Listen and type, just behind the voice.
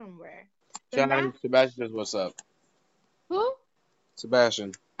somewhere. The Shout out math. to Sebastian says what's up. Who?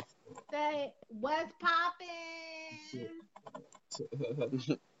 Sebastian. Say what's poppin'?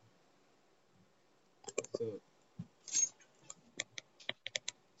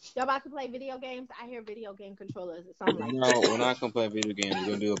 Y'all about to play video games? I hear video game controllers or something like that. No, we're not gonna play video games. We're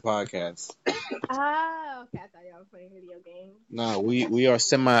gonna do a podcast. Oh, okay. I thought y'all were playing video games. No, we are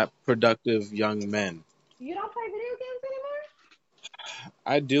semi-productive young men. You don't play video games anymore?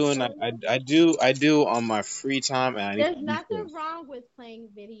 I do, and I do on my free time, and I need to There's do nothing so. wrong with playing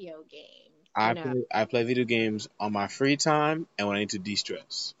video games. I play video games on my free time and when I need to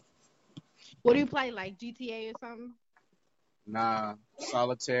de-stress. What do you play, like GTA or something? Nah,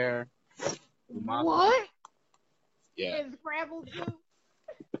 solitaire. What? Yeah. And Scrabble too?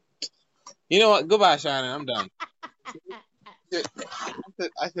 You know what? Goodbye, Shannon. I'm done.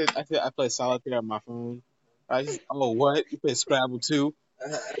 I said I play solitaire on my phone. Oh, what? You play Scrabble too?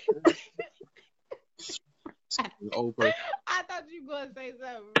 Old person. I thought you were gonna say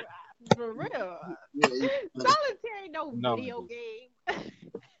something for real. Solitaire ain't no No. video game.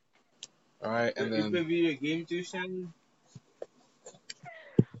 All right, and You then play video games too, Shannon?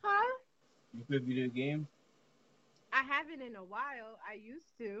 Huh? You play video games? I haven't in a while. I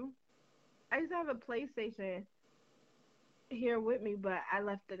used to. I used to have a PlayStation here with me, but I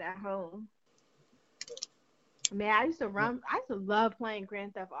left it at home. Man, I used to love playing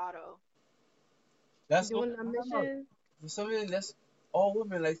Grand Theft Auto. That's Doing the missions. For some reason, that's all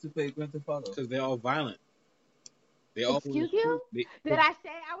women like to play Grand Theft Auto. because they're all violent. They all Excuse you? they- Did I say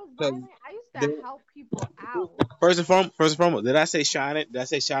I was violent? I used to help people out. First and foremost, did I say Shannon? Did I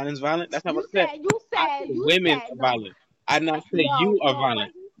say Shannon's violent? That's not what I said. I said women are No. violent. I did not say you are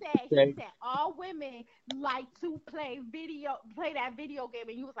violent. What he Okay. said all women like to play that video game,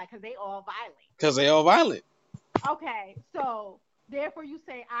 and you was like, because they all violent. Because they all violent. Okay, so therefore you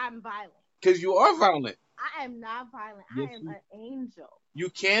say I'm violent. Because you are violent. I am not violent. Yes, I am an angel. You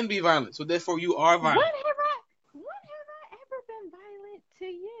can be violent. So therefore you are When violent. have I ever been violent to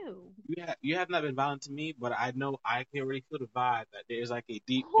you? You have not been violent to me, but I know I can already feel the vibe that there's like a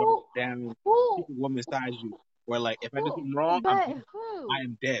deep, Who? damn Who? woman inside you. Where like if I do Who? something wrong, But I who?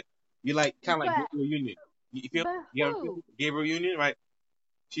 am dead. You like kind of like But Gabriel Union. You feel? but You know, who? Gabriel Union, right?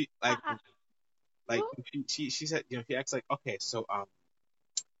 She like Uh, like who? she said, she acts like, okay, so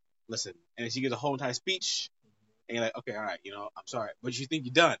listen, and then she gives a whole entire speech, and you're like, okay, all right, I'm sorry, but you think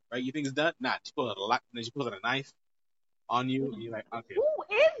you're done, right? You think it's done? Nah, she pulls out a lock, and then she pulls out a knife on you, and you're like, okay,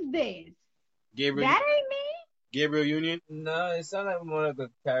 Who is this? Gabriel, That ain't me. Gabriel Union. No, it sounds like more like a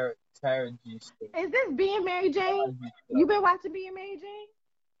Tara G story. Is this being Mary Jane? You been watching being Mary Jane?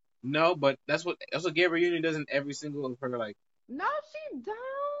 No, but that's what Gabriel Union does in every single of her like. No, she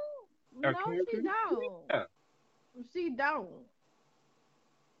don't. Her No, character? she don't. Yeah. She don't.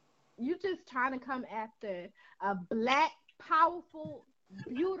 You just trying to come after a black, powerful,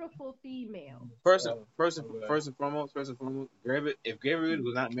 beautiful female. First and foremost, if Gabriel Union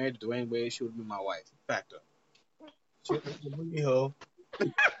was not married to Dwayne Wade, she would have been my wife. Factor. Yo.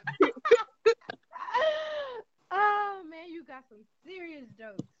 Oh man, you got some serious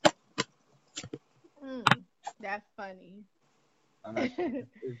jokes. That's funny.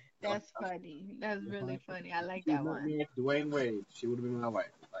 That's funny. That's really funny. I like that one. Married to Dwayne Wade, she would have been my wife.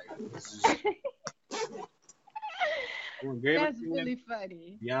 Like, this is That's really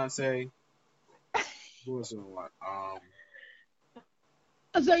funny. Beyonce. Who else do I want?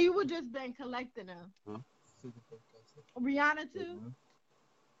 So you would just been collecting them. Huh? Rihanna too?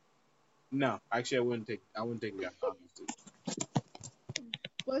 No, actually, I wouldn't take Rihanna. Obviously.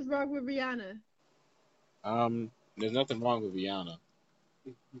 What's wrong with Rihanna? There's nothing wrong with Rihanna.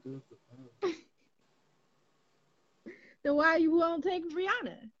 Then why you won't take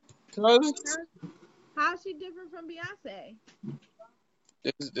Rihanna? Cause How's she different from Beyonce?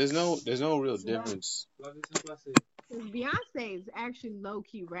 there's no real difference. Beyonce is actually low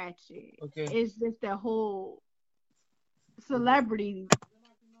key ratchet. Okay. It's just the whole celebrity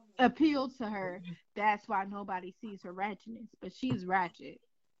appeal to her. That's why nobody sees her ratchetness. But she's ratchet.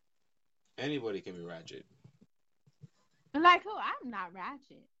 Anybody can be ratchet. Like who? I'm not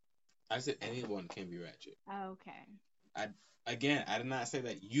ratchet. I said anyone can be ratchet. Okay. I did not say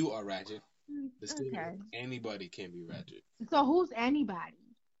that you are ratchet. The statement Okay. is anybody can be ratchet. So who's anybody?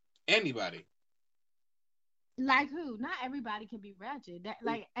 Anybody. Like who? Not everybody can be ratchet.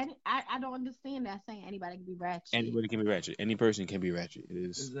 I don't understand that saying anybody can be ratchet. Anybody can be ratchet. Any person can be ratchet. It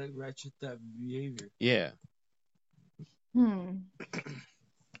is. It's like ratchet type behavior. Yeah.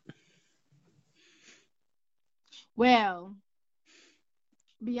 Well,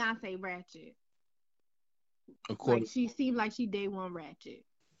 Beyonce ratchet. Like she seemed like she day one ratchet.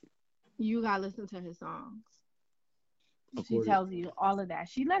 You gotta listen to his songs. Of She course. tells you all of that.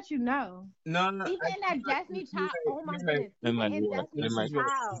 She lets you know. No, no, Even in that Destiny you're Child, right. oh my You're right. goodness. And Even like in what? Destiny's And like, You're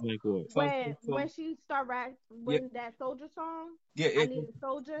right. Child, like what? when she start Yeah, when that Soldier song, yeah, I yeah. Need a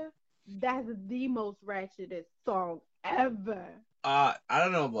Soldier, that's the most ratchetest song ever. I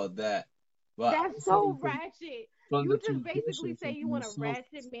don't know about that, but I'm That's so saying ratchet. from the You just basically tradition, say from you the want a source.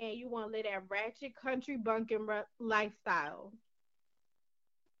 ratchet man, you want to live that ratchet country bunking lifestyle.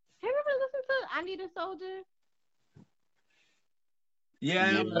 Have you ever listened to I Need a Soldier?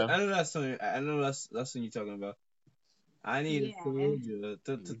 Yeah, Yeah. I know that song. I know that's what you're talking about. I need a Yeah. soldier.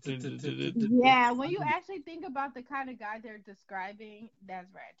 Yeah, when you actually think about the kind of guy they're describing,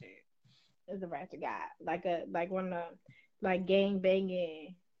 that's ratchet. Is a ratchet guy, like one of the like gang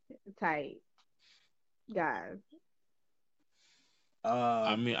banging type guys.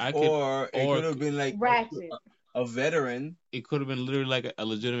 I mean, I could, Or it or could have been like Ratchet. a veteran. it could have been literally like a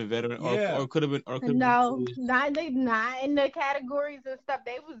legitimate veteran, Yeah. or could have been, or could have No, been. not in the categories and stuff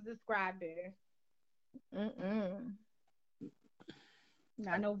they was describing. Mm-mm.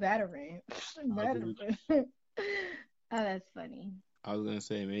 Not no veteran. Veteran. Oh, that's funny. I was gonna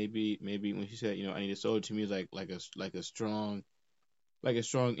say maybe when she said, I need a soldier, to me is like a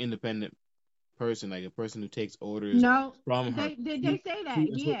strong independent person, like a person who takes orders No, from her. they say that,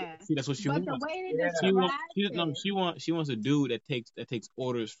 yeah. That's what she But the wants. way they Yeah. describe it, She wants a dude that takes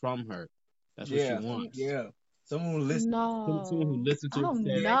orders from her. That's what she Yeah. wants. Yeah. Someone who listens. Someone who no. listens to her, Oh says,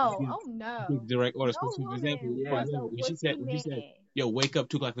 no. gives, Oh gives no. direct orders. No For example, woman Yeah. wants a when she wussy said, man. "Yo, wake up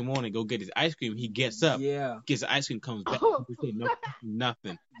 2 o'clock in the morning, go get his ice cream," he gets up, Yeah. gets the ice cream, comes back. Oh, He say no,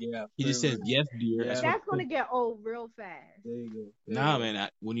 nothing. Yeah. He just Pretty says, much. "Yes, dear." Yeah. that's gonna get old real fast. There you go. Nah, man.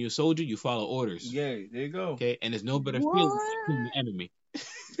 When you're a soldier, you follow orders. Yeah. There you go. Okay, and there's no better feeling than killing What? the enemy.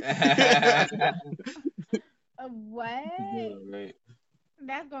 What? Yeah, right.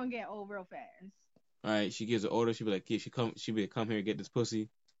 That's gonna get old real fast. All right, she gives an order. She be like, She be like, come here, get this pussy.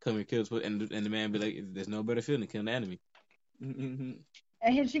 Come here, kill this pussy. And the man be like, there's no better feeling than killing the enemy. Mm-hmm.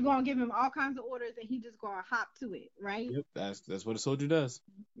 And then she gonna give him all kinds of orders, and he just gonna hop to it, right? Yep, that's what a soldier does.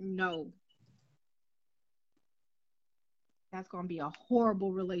 No, that's gonna be a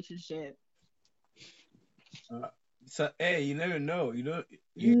horrible relationship. So hey, you never know. You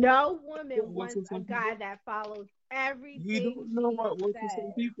No woman what's wants with a some guy people? that follows You everything don't know she what what's with some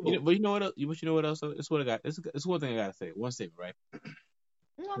says. people. But you know what else? But you know what else? It's what I got. It's one thing I gotta say. One statement, right?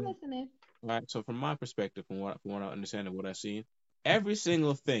 I'm listening. All right. So from my perspective, from what I understand and what I've seen, every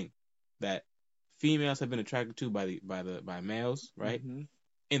single thing that females have been attracted to by males, right? Mhm.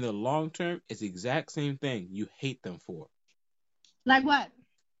 In the long term, it's the exact same thing you hate them for. Like what?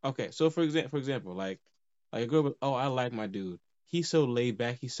 Okay, so for example, like a girl, oh, I like my dude. He's so laid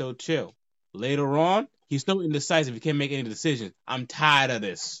back. He's so chill. Later on, he's so indecisive. He can't make any decisions. I'm tired of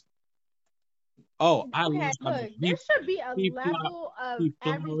this. Oh, I Okay, love my look, man. there should be a He level of he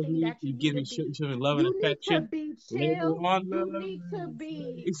flowers everything me. that He you need gives to me be. showing love and You need to affection. be Later chill. on, You need to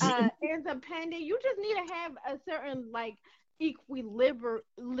be independent. You just need to have a certain like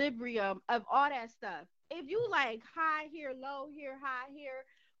equilibrium of all that stuff. If you like high here, low here, high here,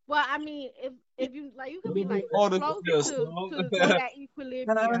 well, I mean, if you like, you could be like all the close Yo, to that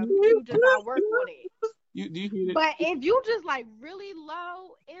equilibrium if you just not work on it. do you hear it? But if you just like really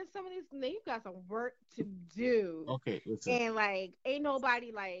low in some of these, then you got some work to do. Okay, listen, And like,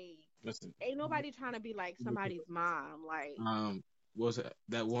 listen. ain't nobody trying to be like somebody's mom. Like, Was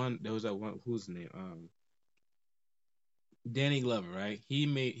that one? There was that one. Who's the name? Danny Glover, right? He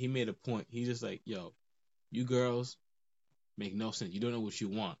made a point. He's just like, yo, you girls make no sense. You don't know what you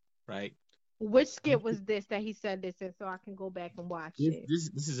want, right? which skit was this that he said this in so I can go back and watch it?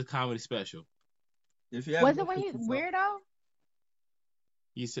 This is a comedy special. If you have Was it when he's weirdo?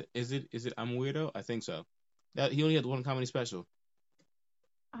 He said, is it I'm Weirdo? I think so. That he only had one comedy special.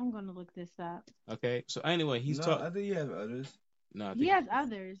 I'm gonna look this up. Okay, so anyway, he's No, talking. I think you have others. No, I He think, has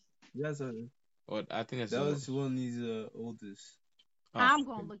others. Yes, others. or I think that's That was one of these oldest. oh, I'm okay.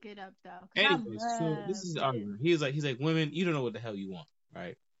 gonna look it up though. 'Cause I Anyways, so this love is the this. argument. He's like, women, you don't know what the hell you want,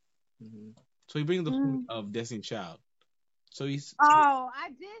 right? Mm-hmm. So he brings the point of Destiny Child. So he's Oh, I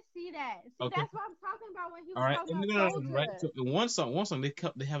did see that. See, okay. that's what I'm talking about when he was All right, talking and about no, Soldier. right. So in one song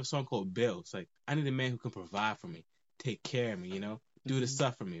they have a song called Bill. It's like, I need a man who can provide for me, take care of me, do the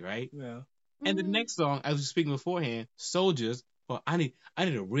stuff for me, right? Yeah. And the next song, as we were speaking beforehand, Soldiers. Well, I need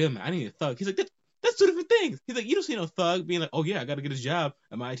a real man. I need a thug. He's like, that's two different things. He's like, you don't see no thug being like, oh yeah, I got to get a job,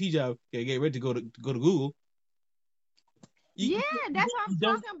 my IT job, get ready to go to Google. Yeah, that's what I'm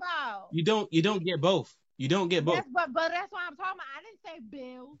talking about. You don't get both. You don't get both. But that's what I'm talking about. I didn't say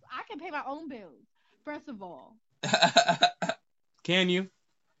bills. I can pay my own bills. First of all, Can you?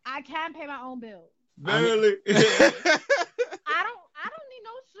 I can pay my own bills. Barely. I don't need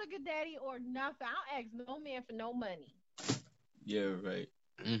no sugar daddy or nothing. I don't ask no man for no money. Yeah, right.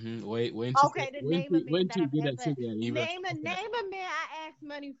 Wait Okay, to name a man that until you I've get asked, that but sugar daddy. name a man I asked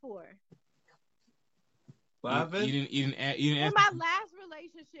money for. What You happened? didn't In ask. my last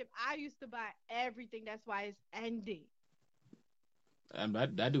relationship, I used to buy everything. That's why it's ending.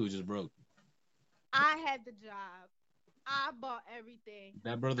 That dude was just broke. I had the job. I bought everything.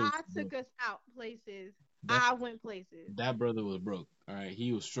 That brother was I took broke. us out places. That I went places. that brother was broke. All right,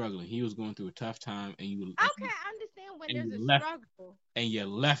 he was struggling. He was going through a tough time, and Okay, I understand when and there's you a left struggle. and you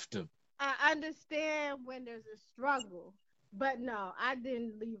left him. I understand when there's a struggle. But no, I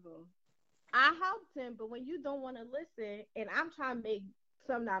didn't leave him. I helped him, but when you don't want to listen, and I'm trying to make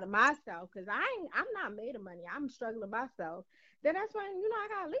something out of myself, because I'm not made of money. I'm struggling myself. Then that's when I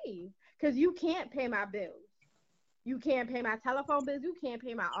gotta leave, because you can't pay my bills. You can't pay my telephone bills. You can't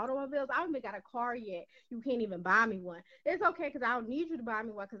pay my automobiles. I haven't even got a car yet. You can't even buy me one. It's okay because I don't need you to buy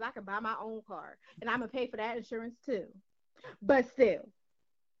me one because I can buy my own car, and I'm gonna pay for that insurance too. But still,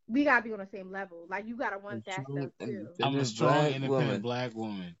 we gotta be on the same level. Like you gotta want that stuff too. I'm a Independent strong, black independent woman. black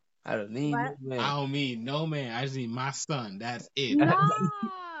woman. I don't need What? no man. I don't need no man. I just need my son. That's it. No,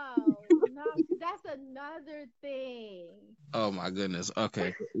 no. See, that's another thing. Oh my goodness.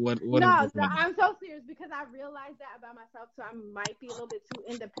 Okay. What is No, this no, one? I'm so serious because I realized that about myself, so I might be a little bit too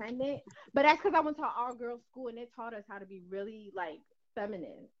independent. But that's because I went to an all girls school and it taught us how to be really like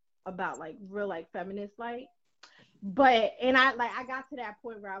feminine, about like real like feminist like. But and I got to that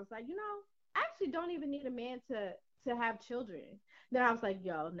point where I was like, I actually don't even need a man to have children. Then I was like,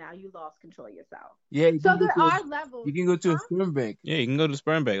 yo, now you lost control of yourself. Yeah, you So can go there to are levels, you can go to a huh? sperm bank, Yeah, you can go to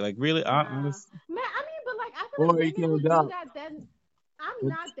sperm bank. Like really, Nah, man. I mean, but like I feel like or you women can who do adopt. that, then I'm But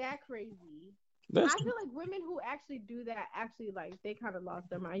not that crazy. that's I feel like women who actually do that actually like they kind of lost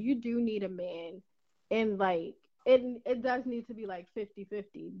their mind. You do need a man, and like it does need to be like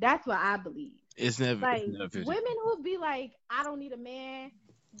 50-50. That's what I believe. it's Like never 50. women who be like, I don't need a man,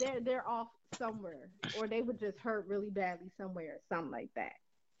 they're off somewhere, or they would just hurt really badly somewhere, or something like that.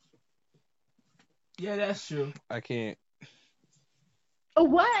 yeah, that's true. I can't.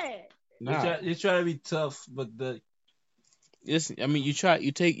 What? Nah. They try to be tough, but I mean, you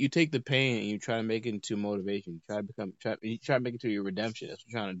take the pain and you try to make it into motivation. You try to make it to your redemption. That's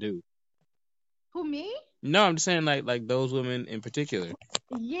what you're trying to do. Who, me? No, I'm just saying like those women in particular.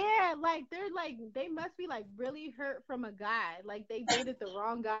 Yeah, like they must be like really hurt from a guy. Like they dated the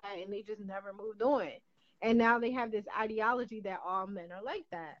wrong guy and they just never moved on. And now they have this ideology that all men are like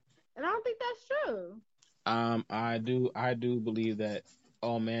that. And I don't think that's true. I do believe that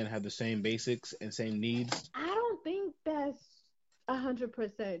all men have the same basics and same needs. I don't think that's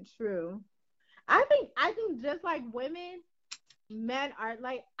 100% true. I think just like women, men are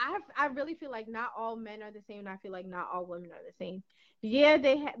like I really feel like not all men are the same, and I feel like not all women are the same. Yeah,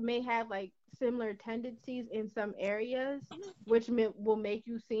 they may have like similar tendencies in some areas, which will make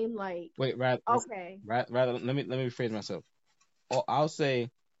you seem like Wait, rather, okay. rather let me rephrase myself. I'll say,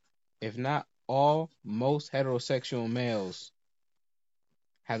 if not all, most heterosexual males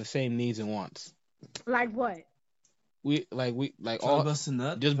have the same needs and wants. Like what? We try to all bust a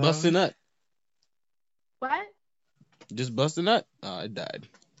nut. just bust a Probably. nut, What? just bust a nut. Oh, it died.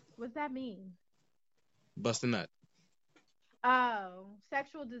 What's that mean? Bust a nut. Oh,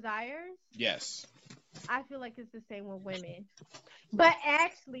 sexual desires? Yes. I feel like it's the same with women. But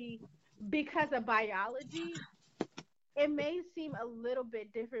actually, because of biology, it may seem a little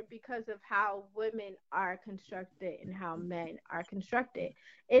bit different because of how women are constructed and how men are constructed.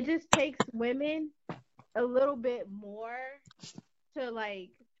 It just takes women a little bit more to like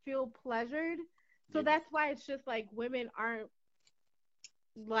feel pleasured. So that's why it's just like women aren't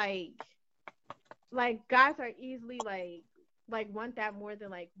like guys are easily like want that more than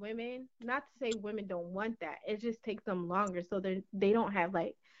like women. Not to say women don't want that. It just takes them longer, so they don't have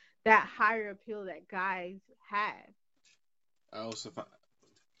like that higher appeal that guys have. I also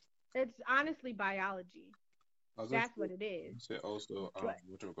It's honestly biology. I was gonna That's what it is. say also What?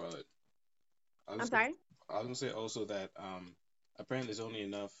 what do we call it? I I'm was sorry. I was gonna say also that apparently there's only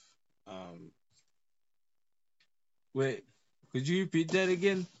enough um Wait, could you repeat that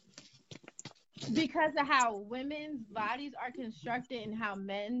again? Because of how women's bodies are constructed and how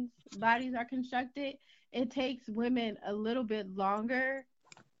men's bodies are constructed, it takes women a little bit longer,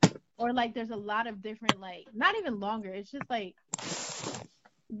 or like there's a lot of different like not even longer. It's just like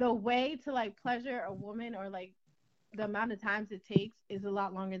the way to like pleasure a woman, or like the amount of times it takes is a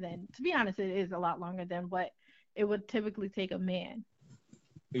lot longer than, to be honest, it is a lot longer than what it would typically take a man.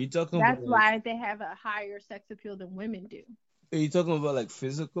 Are you talking about That's why they have a higher sex appeal than women do. Are you talking about like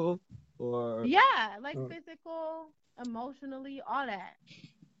physical or? Yeah, like physical, emotionally, all that.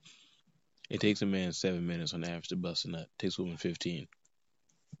 It takes a man 7 minutes on average to bust a nut. Takes a woman 15.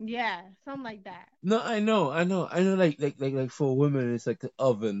 Yeah, something like that. No, I know. Like for women, it's like an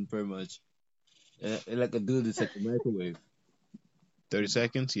oven, pretty much. And like a dude, it's like a microwave. 30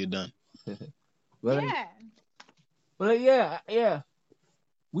 seconds, you're done. But like, Yeah, yeah,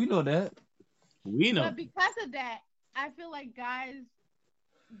 we know that. We know. but because of that, I feel like guys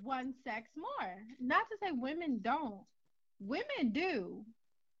want sex more. Not to say women don't. Women do.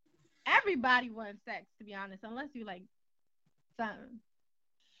 Everybody wants sex, to be honest, unless you like something.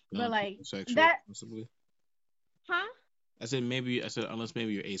 But like Sexual, that, possibly. huh? I said unless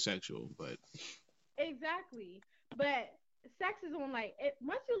maybe you're asexual, but Exactly. But sex is on like it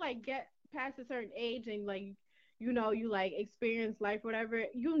once you like get past a certain age and like you like experience life whatever,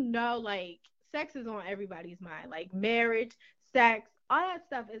 like sex is on everybody's mind. Like marriage, sex, all that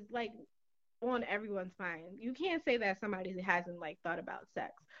stuff is like on everyone's mind. You can't say that somebody hasn't like thought about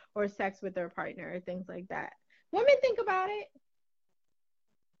sex or sex with their partner or things like that. Women think about it.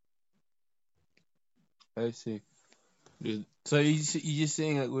 I see. dude, So you just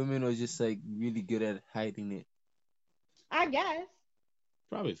saying like women are just like really good at hiding it. I guess.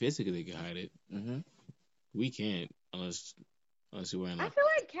 probably physically they can hide it. Mm-hmm. We can't unless you're wearing I like feel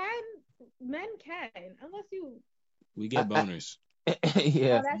like men can unless you. we get boners.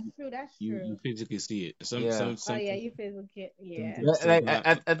 Yeah, Oh, that's true. That's You true. physically see it. yeah. Oh yeah, you physically get yeah. Like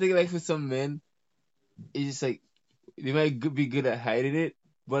I think like for some men, it's just like they might be good at hiding it,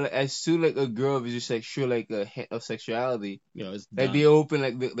 but as soon like a girl is just like show like a hint of sexuality, it's like done. they open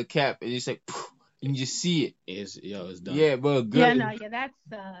like the cap and just like and you just see it. It's done. Yeah, but a girl, Yeah, no, yeah, that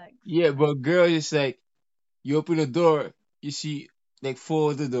sucks. yeah, but a girl just like you open the door, you see like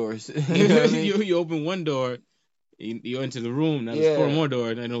four of the doors. You know what I mean? You open one door, you enter the room. Now there's four Yeah, more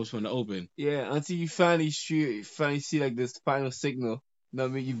doors, and I know which one to open. yeah. Until you finally see like this final signal. You know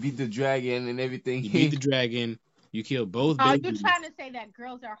what I mean? You beat the dragon and everything. You beat the dragon. You kill both Oh, you babies. trying to say that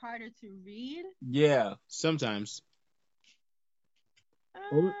girls are harder to read? Yeah. Sometimes.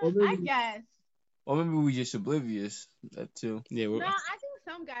 Or I maybe, guess. or maybe we just oblivious. That too. Yeah. No, I think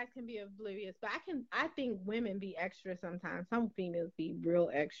some guys can be oblivious, but I think women be extra sometimes. Some females be real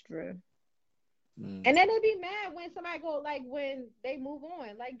extra. Mm. And then they be mad when somebody go like when they move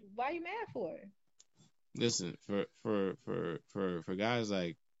on. Like, why you mad for? Listen, for guys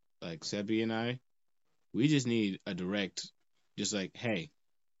like Sebi and I, we just need a direct, just like, hey,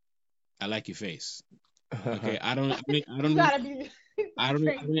 I like your face. Okay, I don't You gotta be I don't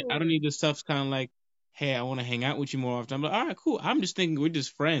straightforward. need this stuff kind of like, hey, I want to hang out with you more often. I'm like, all right, cool. I'm just thinking we're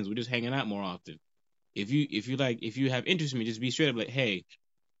just friends. We're just hanging out more often. If you have interest in me, just be straight up like, hey,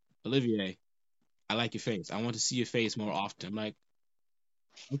 Olivier, I like your face. I want to see your face more often. I'm like,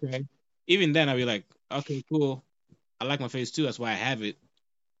 okay. Even then, I'd be like, okay, cool. I like my face too. That's why I have it.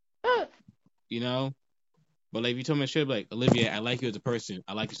 You know. But like, if you told me straight up, like, Olivier, I like you as a person.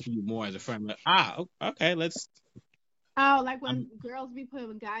 I like to see you more as a friend. I'm like, okay, let's. Oh, like when I'm girls be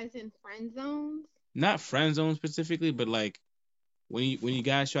putting guys in friend zones. not friend zone specifically, but like when you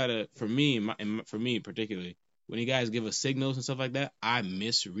guys try to, for me particularly, when you guys give us signals and stuff like that, I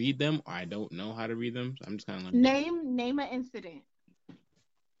misread them or I don't know how to read them. So I'm just kind of like, Name an incident.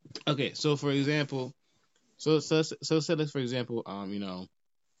 okay. So for example, so say like for example,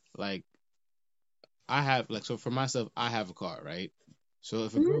 like I have like so for myself, I have a car, right? So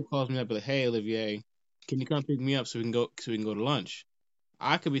if a Hmm. girl calls me up like, hey Olivier, can you come pick me up so we can go to lunch?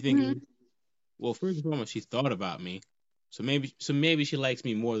 I could be Hmm. thinking, well, first and foremost, she thought about me, so maybe she likes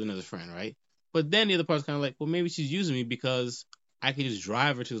me more than as a friend, right? But then the other part's kind of like, well, maybe she's using me because I can just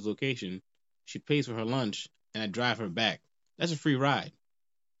drive her to this location. She pays for her lunch, and I drive her back. That's a free ride,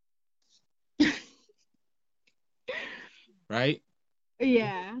 right?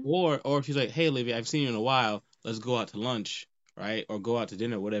 Yeah. Or she's like, hey, Olivia, I've seen you in a while. Let's go out to lunch, right? Or go out to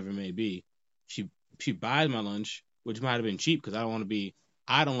dinner, whatever it may be. She she buys my lunch, which might have been cheap because I don't want to be.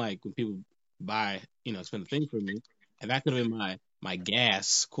 I don't like when people buy, spend a thing for me, and that could have been my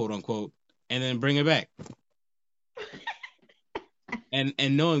gas, quote unquote, and then bring it back. And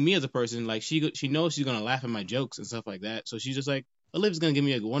knowing me as a person, like she knows she's gonna laugh at my jokes and stuff like that, so she's just like, Olivia's gonna give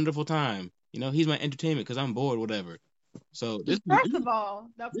me a wonderful time. He's my entertainment because I'm bored, whatever. So First of all,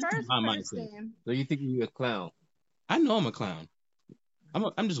 the this is first my mindset. person. So you think you're a clown? I know I'm a clown.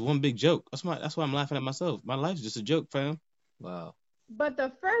 I'm just one big joke. That's why I'm laughing at myself. My life's just a joke, fam. Wow. But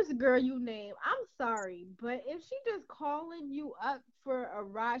the first girl you name, I'm sorry, but if she just calling you up for a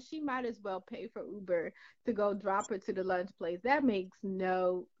ride, she might as well pay for Uber to go drop her to the lunch place. That makes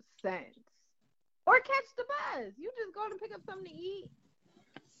no sense. or catch the bus. You just go to pick up something to eat.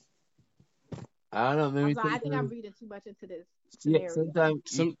 I don't know. I'm Maybe sorry. I think I'm sometimes, reading too much into this yeah, scenario. sometimes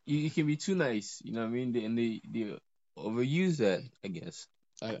Some you can be too nice. You know what I mean? And they overuse that, I guess.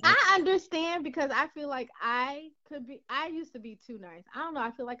 I I understand because I feel like I could be. I used to be too nice. I don't know.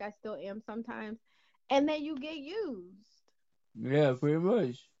 I feel like I still am sometimes, and then you get used. Yeah, pretty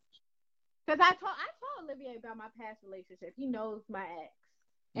much. Because I told Olivier about my past relationship. He knows my ex,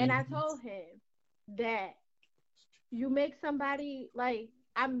 and I mhm. told him that you make somebody like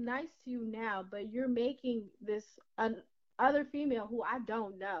I'm nice to you now, but you're making this other female who I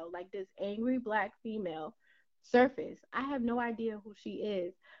don't know, like this angry black female, surface. I have no idea who she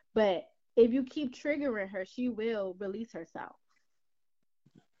is, but if you keep triggering her, she will release herself.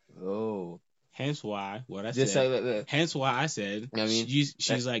 Oh, Hence why what I just said. like that. Hence why I said I mean,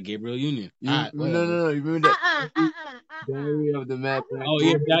 she's like Gabriel Union. you All right, no, whatever. no, no. You remember that Diary of the I Mad feel Black like Oh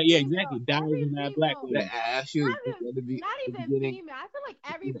yeah, Woman? yeah, exactly. Diary of every a Mad Black female, That Woman. actually not even, not at the even beginning, female. I feel like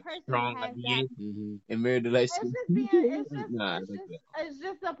every she's like person strong at has the that. beginning, Mm-hmm. and Mary the Light It's Skin. just being, Nah, like that. it's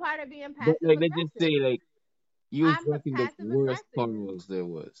just a part of being But passive like, let's just say aggressive. like you was I'm the rocking the passive worst aggressive, cornrows there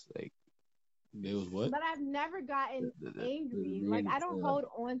was. Like There was what? but I've never gotten the angry. Like main I don't hold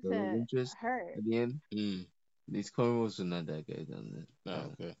on the love to interest hurt. at the end. Mm. These cornrows are not that good on Oh,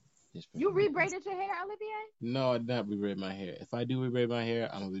 the okay. just You rebraided your hair, Olivier? No, I did not rebraid my hair. If I do rebraid my hair,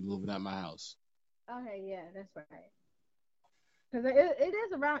 I'm gonna be moving out my house. Okay, yeah, that's right. Because it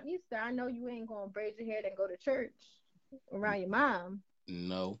is around Easter. I know you ain't gonna braid your hair and go to church around your mom.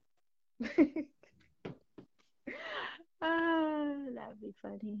 No. That'd be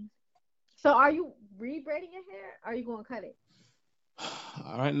funny. So, are you rebraiding your hair? Or are you gonna cut it?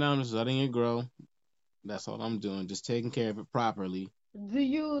 All right, now I'm just letting it grow. That's all I'm doing. Just taking care of it properly. Do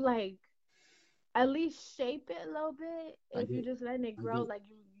you like at least shape it a little bit? I If you're get, just letting it I grow, get, like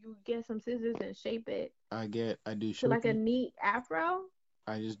you get some scissors and shape it I do to shape like a up. neat afro.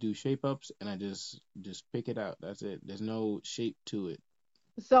 I just do shape ups and I just pick it out. That's it. There's no shape to it.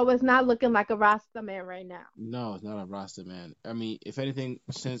 So it's not looking like a Rasta man right now. No, it's not a Rasta man. I mean, if anything,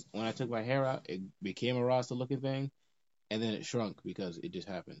 since when I took my hair out, it became a Rasta looking thing, and then it shrunk because it just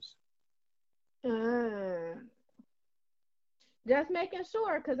happens. Uh, just making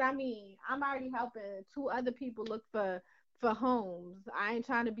sure, cause I mean, I'm already helping two other people look for homes. I ain't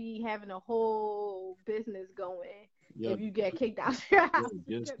trying to be having a whole business going Yo, if you get kicked out your yo, house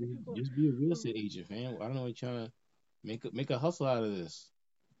because you. just be a real estate agent, fam. I don't know what you're trying to make a hustle out of this.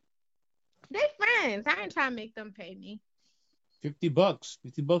 They friends. I ain't trying to make them pay me. $50,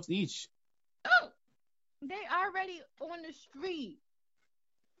 $50 each. Oh, they already on the street.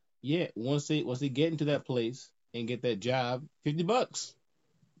 Yeah, once they get into that place and get that job, $50.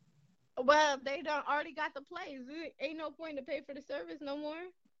 Well, they don't already got the place. There ain't no point to pay for the service no more.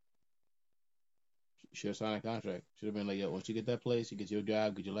 Should have signed a contract. Should have been like, yo, once you get that place, you get your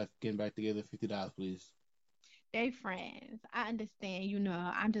job, get your life getting back together, $50, please. They friends. I understand.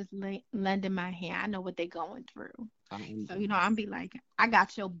 I'm just lending my hand. I know what they going through. So I'm be like, I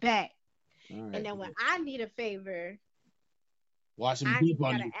got your back. All right. And then when I need a favor, Watch them I ain't dip even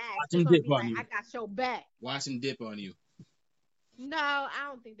on gotta you. ask. Watch They're them gonna dip be on like, I you. got your back. Watch them dip on you. No, I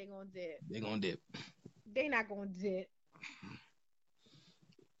don't think they're gonna dip. They're gonna dip. They not gonna dip.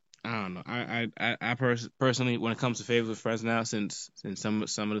 I don't know. I personally, when it comes to favors with friends now, since some of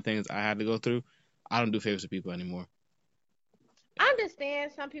the things I had to go through, I don't do favors with people anymore. I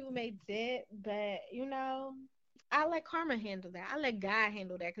understand some people may dip, but I let karma handle that. I let God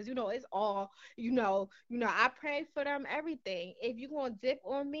handle that because it's all I pray for them everything. If you gonna dip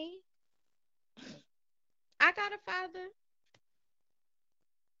on me, I got a father.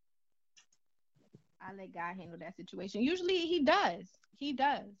 I let God handle that situation. Usually he does. He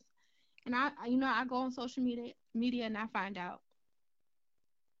does. And I go on social media and I find out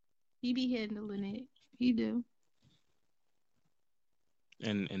he be handling it. He do.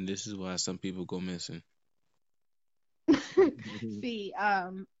 And this is why some people go missing. See,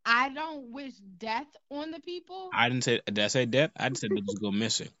 I don't wish death on the people. I didn't say, did I say death? I just said they just go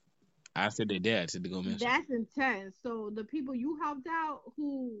missing. I said they dead. I said they go missing. That's intense. So the people you helped out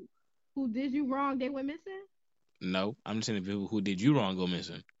who did you wrong, they went missing? No, I'm just saying the people who did you wrong go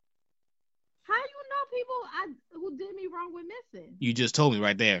missing. How you know people who did me wrong went missing? You just told me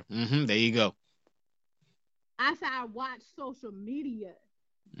right there. There you go. I said I watch social media.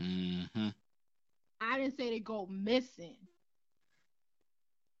 I didn't say they go missing.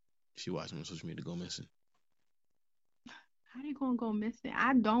 She watching on social media go missing. How they gonna go missing?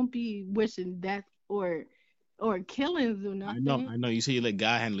 I don't be wishing death or killings or nothing. I know. You say you let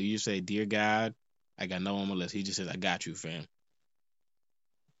God handle it. You say, dear God, I got no one on my list. He just says, I got you, fam.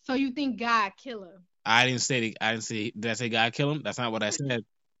 So you think God kill him? I didn't say. Did I say God kill him? That's not what I said.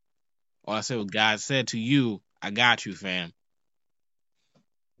 All I said was God said to you, "I got you, fam."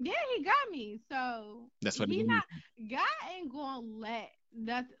 Yeah, he got me. So That's what it he means. not. God ain't gonna let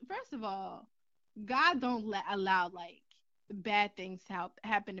that. First of all, God don't allow like bad things to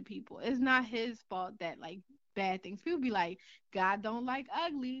happen to people. It's not his fault that like bad things. People be like, God don't like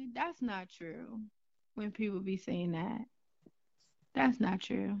ugly. That's not true. When people be saying that, that's not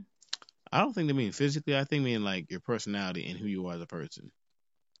true. I don't think they mean physically. I think they mean like your personality and who you are as a person.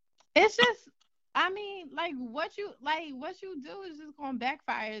 It's just, I mean, what you do is just gonna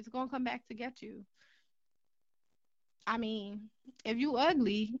backfire. It's gonna come back to get you. I mean, if you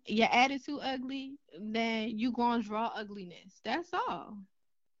ugly, your attitude ugly, then you gonna draw ugliness. That's all.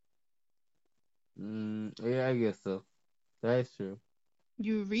 Yeah, I guess so. That's true.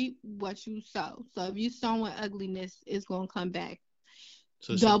 You reap what you sow. So if you sowing ugliness, it's gonna come back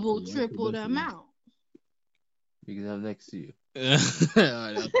So it's double, right? So triple the definitely. amount. Because I'm next to you. All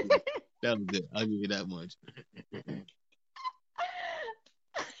right, that was good. I'll give you that much.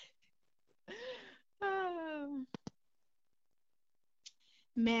 Um,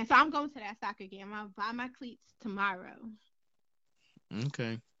 Man, so I'm going to that soccer game. I'll buy my cleats tomorrow.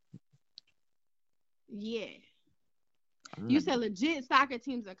 Okay. Yeah. All You right. said legit soccer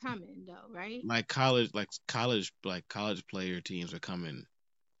teams are coming though, right? Like college player teams are coming.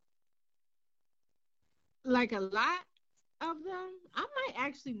 Like a lot of them. I might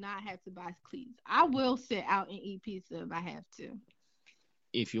actually not have to buy cleats. I will sit out and eat pizza if I have to.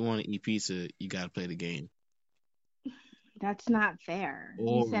 If you want to eat pizza, you gotta play the game. That's not fair. You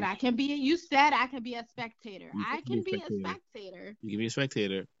Or said I can be. You said I can be a spectator. you can I be a can be a spectator. spectator You can be a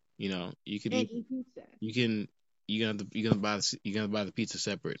spectator. You know, you could and eat. eat pizza. You can. You're gonna buy the pizza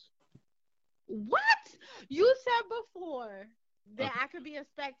separate. What? You said before that Okay. I could be a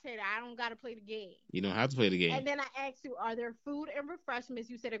spectator. I don't got to play the game. You don't have to play the game. And then I asked you, are there food and refreshments?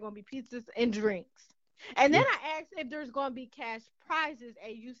 You said they're going to be pizzas and drinks. And then Yeah. I asked if there's going to be cash prizes,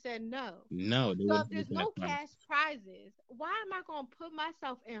 and you said no. No, they So if wouldn't there's be that no fun. cash prizes, why am I going to put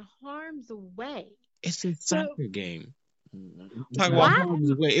myself in harm's way? It's a So soccer game. Talk about why?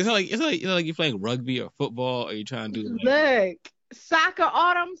 harm's way. It's like you're playing rugby or football, or you're trying to do like Look, soccer,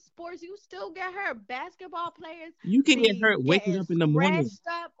 autumn sports, you still get hurt. Basketball players you can get be hurt waking getting up in the morning. scratched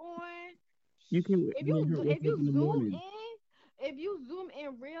up on. You can If get you hurt if waking up in you the morning. zoom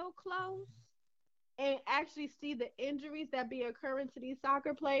in real close and actually see the injuries that be occurring to these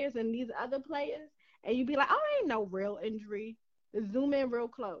soccer players and these other players, and you be like, oh, ain't no real injury. Zoom in real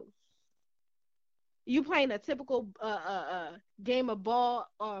close. You playing a typical game of ball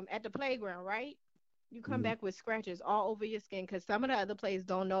at the playground, right? You come Mhm. back with scratches all over your skin because some of the other players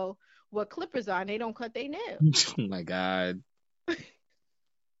don't know what clippers are and they don't cut their nails. Oh my god.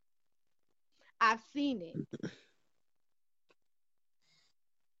 I've seen it.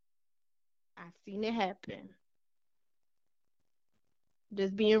 I've seen it happen.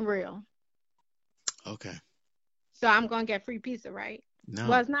 Just being real. Okay. So I'm gonna get free pizza, right?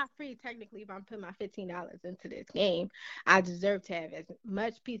 Well, No. it's not free technically if I'm putting my $15 into this game. I deserve to have as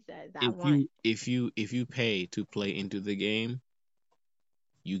much pizza as I If want. you pay to play into the game,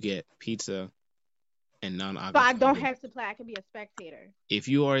 you get pizza and So I non-alcoholic don't drinks. have to play. I can be a spectator. If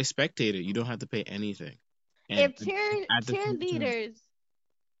you are a spectator, you don't have to pay anything. And If at the same time,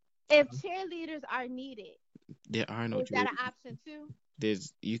 cheerleaders are needed, there are no is that cheerleaders. an option too?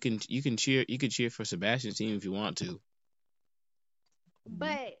 There's you can cheer for Sebastian's team if you want to.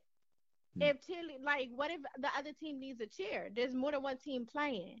 But if cheerlead, like, what if the other team needs a cheer? There's more than one team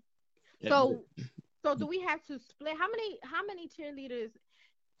playing. So do we have to split? How many cheerleaders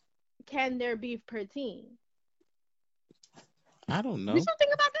can there be per team? I don't Did know. you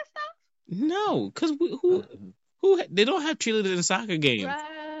think about this stuff? No, because they don't have cheerleaders in soccer games.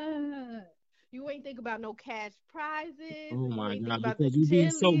 Bruh. You ain't think about no cash prizes. Oh You my ain't think god, about the because you're being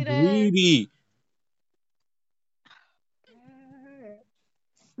so cheerleaders. greedy.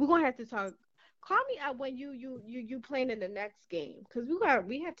 We're gonna have to talk. Call me up when you playing in the next game because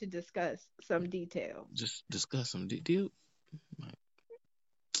we have to discuss some details. Just discuss some deal.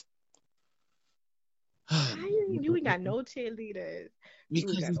 You ain't got no cheerleaders. You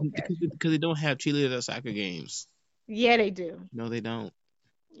ain't got no cash. Because they don't have cheerleaders at soccer games. Yeah, they do. No, they don't.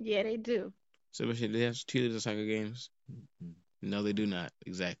 Yeah, they do. So they have cheerleaders at soccer games. No, they do not.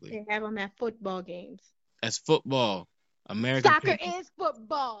 Exactly. They have them at football games. That's football. American Soccer football. is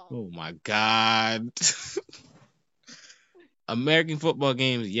football. Oh my god. American football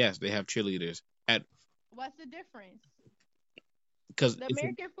games, yes, they have cheerleaders. What's the difference? because The it's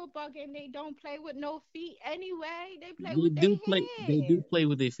American football game, they don't play with no feet anyway. They play they with their do play they do hands. play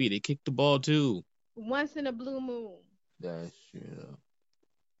with their feet. They kick the ball too. Once in a blue moon. That's true.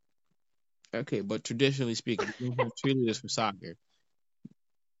 Okay, but traditionally speaking, we don't have cheerleaders for soccer.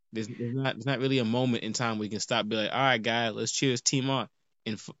 There's not really a moment in time where you can stop and be like, all right, guys, let's cheer this team on.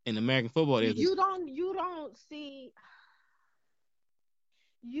 In American football, there's this,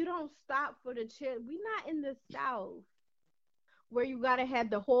 You don't stop for the cheer. We not in the South where you gotta have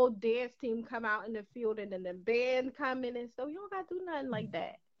the whole dance team come out in the field and then the band come in and so you don't gotta do nothing like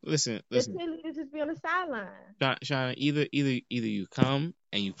that. listen, The listen, cheerleaders just be on the sideline. Shana, either you come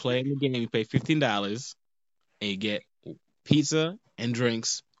and you play in the game, you pay $15 and you get pizza and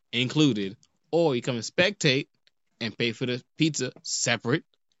drinks included, or you come and spectate and pay for the pizza separate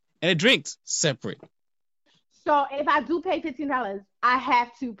and the drinks separate. So if I do pay $15, I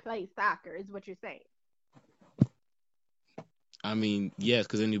have to play soccer, is what you're saying. I mean, yes,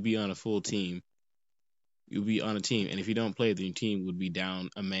 because then you'll be on a full team. You'll be on a team, and if you don't play, then your team would be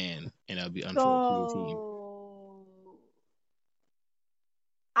down a man, and that'll be unfair to your team. So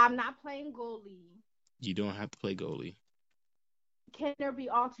I'm not playing goalie. You don't have to play goalie. Can there be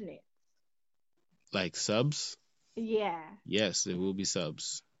alternates? Like subs? Yeah. Yes, there will be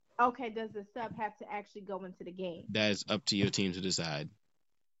subs. Okay, does the sub have to actually go into the game? That is up to your team to decide.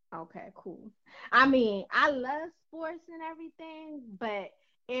 Okay, cool. I mean, I love sports and everything, but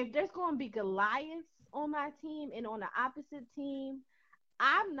if there's going to be Goliaths on my team and on the opposite team,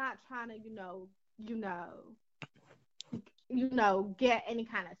 I'm not trying to, get any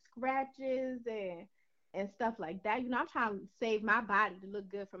kind of scratches and stuff like that. I'm trying to save my body to look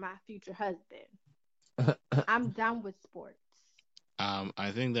good for my future husband. I'm done with sports.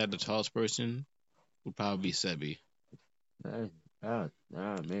 I think that the tallest person would probably be Sebi. Maybe.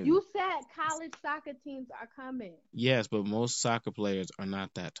 You said college soccer teams are coming. Yes, but most soccer players are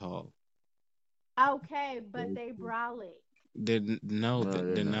not that tall. Okay, but they brolic. They're No,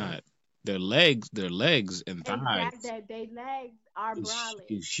 they're not. Their legs and thighs. Exactly, their legs are brolic.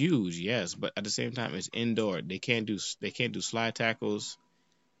 Is huge, yes, but at the same time, it's indoor. They can't do slide tackles.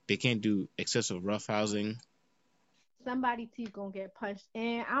 They can't do excessive roughhousing. Somebody's teeth gonna get punched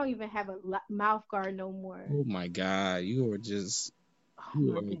in. I don't even have a mouth guard no more. Oh my God, you are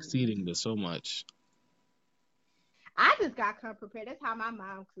exceeding this so much. I just got come prepared. That's how my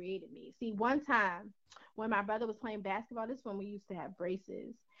mom created me. See, one time when my brother was playing basketball, this is when we used to have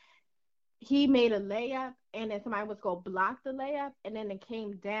braces. He made a layup, and then somebody was gonna block the layup, and then it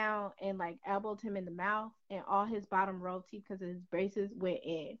came down and like elbowed him in the mouth, and all his bottom row teeth because his braces went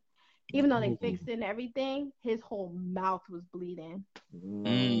in. Even though they fixed it and everything, his whole mouth was bleeding.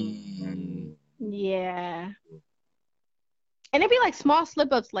 Yeah. And it'd be like small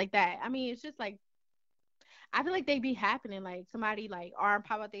slip ups like that. I mean, it's just like, I feel like they be happening. Like somebody like arm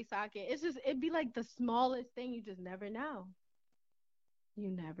pop out their socket. It'd be like the smallest thing. You just never know. You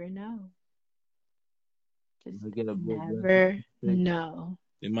never know. Just never know.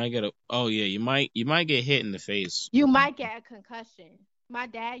 They might get you might get hit in the face. You might get a concussion. My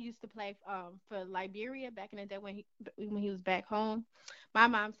dad used to play for Liberia back in the day when he was back home. My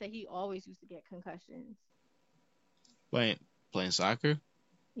mom said he always used to get concussions. Playing soccer?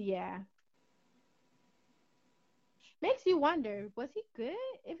 Yeah. Makes you wonder, was he good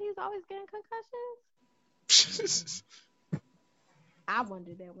if he's always getting concussions? I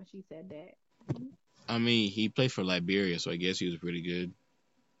wondered that when she said that. I mean, he played for Liberia, so I guess he was pretty good.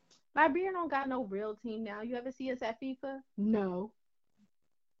 Liberia don't got no real team now. You ever see us at FIFA? No.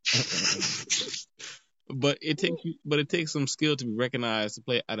 But it takes some skill to be recognized to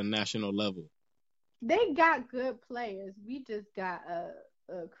play at a national level. They got good players. We just got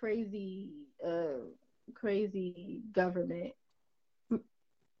a crazy government.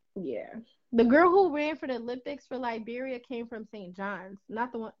 Yeah. The girl who ran for the Olympics for Liberia came from St. John's,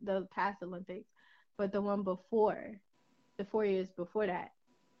 not the past Olympics, but the one before, the 4 years before that.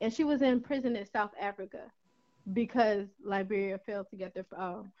 And she was in prison in South Africa because Liberia failed to get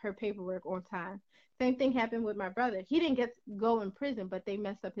her paperwork on time. Same thing happened with my brother. He didn't get to go in prison, but they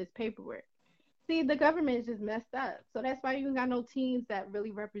messed up his paperwork. See, the government is just messed up. So that's why you ain't got no teams that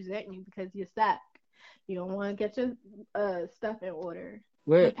really represent you because you're stuck. You don't want to get your stuff in order.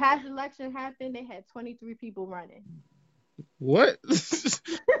 The past election happened, they had 23 people running. What? Like,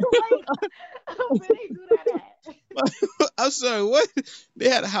 where they do that at? I'm sorry, what? They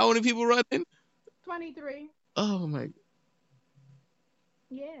had how many people running? 23. Oh my.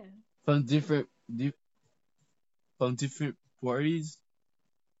 Yeah. From different parties?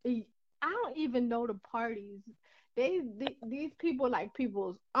 I don't even know the parties. These people like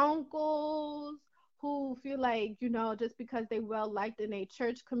people's uncles who feel like, just because they well liked in a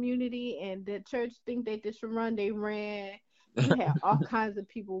church community and the church think they should run, they ran. You had all kinds of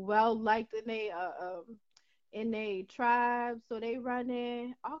people well liked in a tribe, so they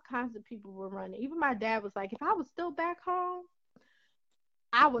running. All kinds of people were running. Even my dad was like, if I was still back home,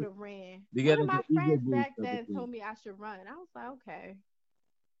 I would have ran. They One got of like an my ego friends boost back type of then thing. told me I should run. I was like, okay,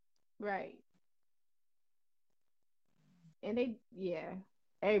 right. And yeah,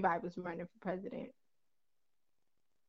 everybody was running for president.